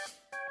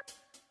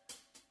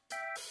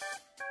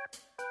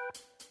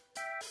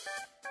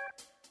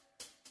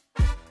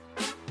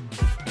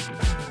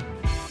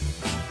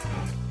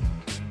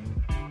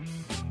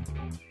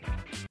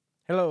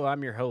Hello,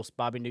 I'm your host,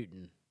 Bobby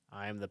Newton.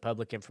 I am the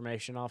Public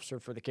Information Officer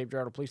for the Cape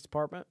Girardeau Police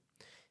Department,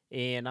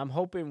 and I'm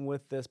hoping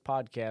with this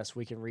podcast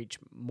we can reach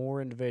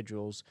more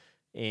individuals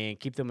and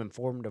keep them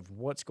informed of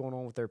what's going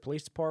on with their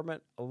police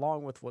department,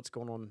 along with what's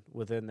going on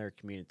within their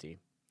community.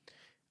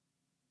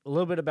 A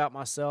little bit about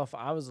myself.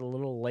 I was a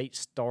little late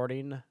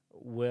starting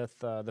with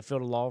the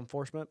field of law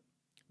enforcement,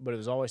 but it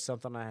was always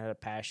something I had a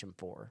passion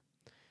for.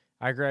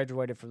 I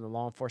graduated from the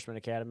Law Enforcement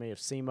Academy of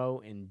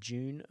SEMO in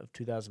June of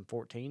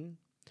 2014.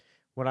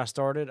 When I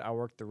started, I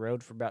worked the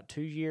road for about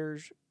 2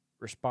 years,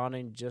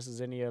 responding just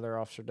as any other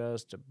officer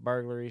does to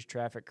burglaries,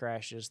 traffic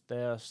crashes,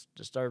 thefts,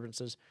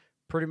 disturbances,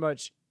 pretty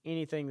much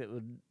anything that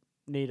would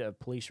need a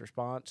police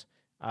response,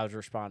 I was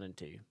responding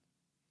to.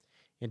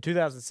 In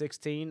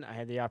 2016, I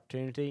had the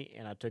opportunity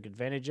and I took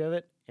advantage of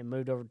it and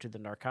moved over to the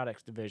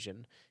Narcotics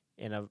Division,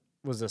 and I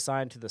was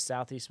assigned to the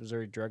Southeast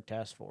Missouri Drug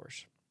Task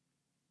Force.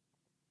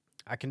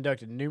 I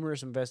conducted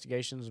numerous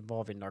investigations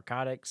involving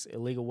narcotics,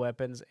 illegal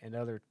weapons, and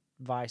other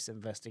vice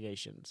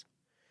investigations.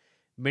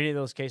 Many of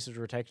those cases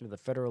were taken to the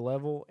federal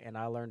level, and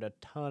I learned a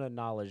ton of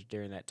knowledge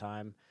during that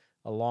time,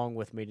 along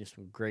with meeting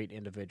some great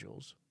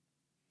individuals.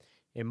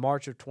 In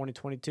March of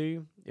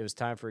 2022, it was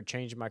time for a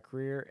change in my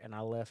career, and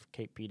I left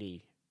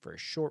CGPD for a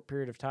short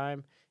period of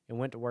time and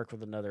went to work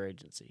with another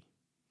agency.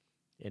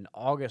 In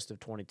August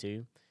of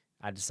 22,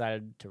 I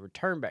decided to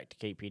return back to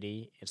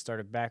CGPD and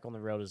started back on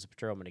the road as a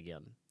patrolman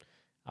again.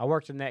 I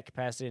worked in that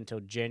capacity until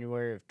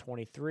January of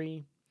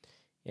 23,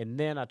 and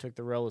then I took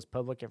the role as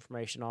Public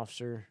Information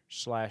Officer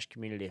 /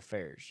 Community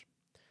Affairs.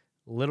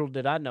 Little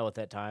did I know at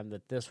that time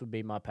that this would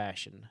be my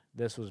passion.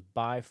 This was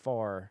by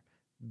far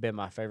been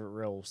my favorite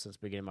role since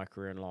beginning my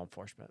career in law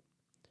enforcement.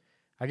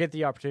 I get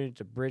the opportunity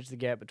to bridge the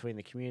gap between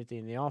the community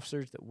and the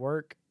officers that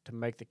work to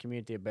make the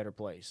community a better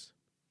place.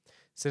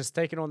 Since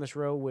taking on this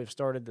role, we've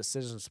started the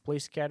Citizens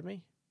Police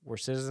Academy, where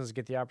citizens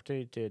get the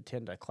opportunity to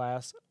attend a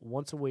class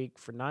once a week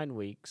for 9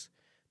 weeks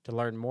to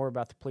learn more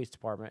about the police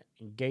department,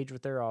 engage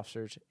with their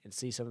officers, and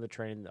see some of the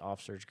training the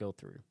officers go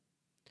through.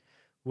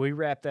 We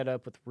wrap that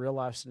up with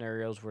real-life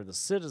scenarios where the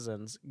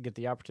citizens get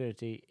the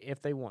opportunity, if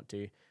they want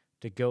to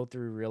go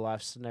through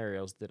real-life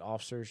scenarios that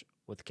officers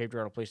with the Cape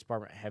Girardeau Police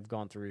Department have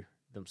gone through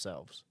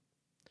themselves.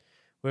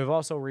 We've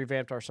also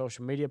revamped our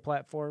social media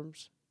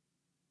platforms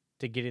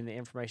to getting the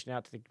information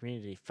out to the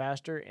community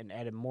faster and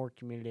added more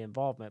community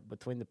involvement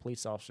between the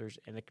police officers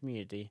and the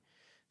community,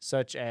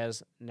 such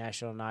as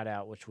National Night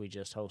Out, which we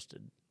just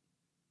hosted.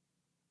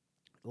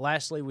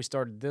 Lastly, we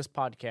started this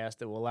podcast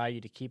that will allow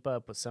you to keep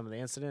up with some of the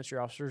incidents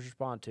your officers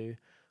respond to,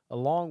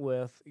 along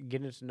with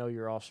getting to know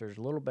your officers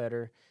a little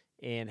better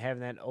and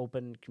having that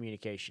open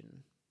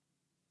communication.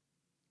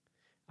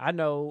 I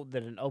know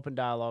that an open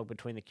dialogue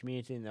between the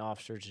community and the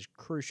officers is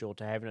crucial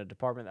to having a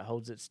department that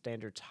holds its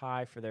standards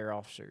high for their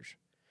officers.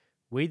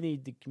 We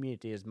need the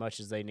community as much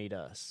as they need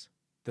us.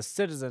 The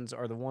citizens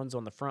are the ones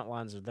on the front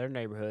lines of their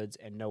neighborhoods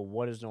and know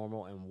what is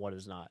normal and what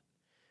is not.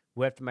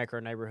 We have to make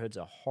our neighborhoods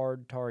a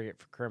hard target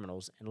for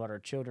criminals and let our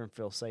children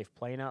feel safe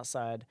playing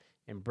outside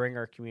and bring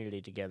our community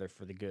together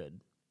for the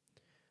good.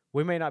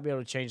 We may not be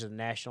able to change the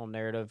national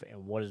narrative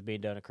and what is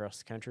being done across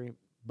the country,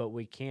 but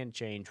we can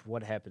change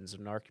what happens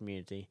in our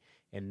community,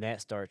 and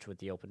that starts with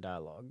the open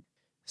dialogue.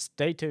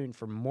 Stay tuned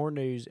for more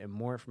news and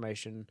more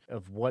information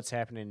of what's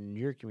happening in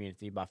your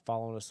community by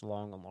following us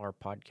along on our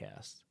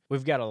podcast.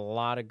 We've got a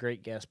lot of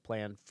great guests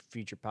planned for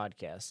future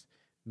podcasts.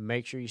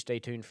 Make sure you stay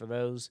tuned for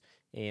those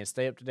and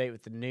stay up to date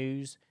with the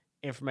news,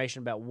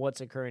 information about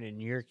what's occurring in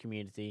your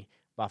community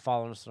by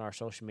following us on our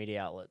social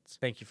media outlets.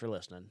 Thank you for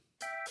listening.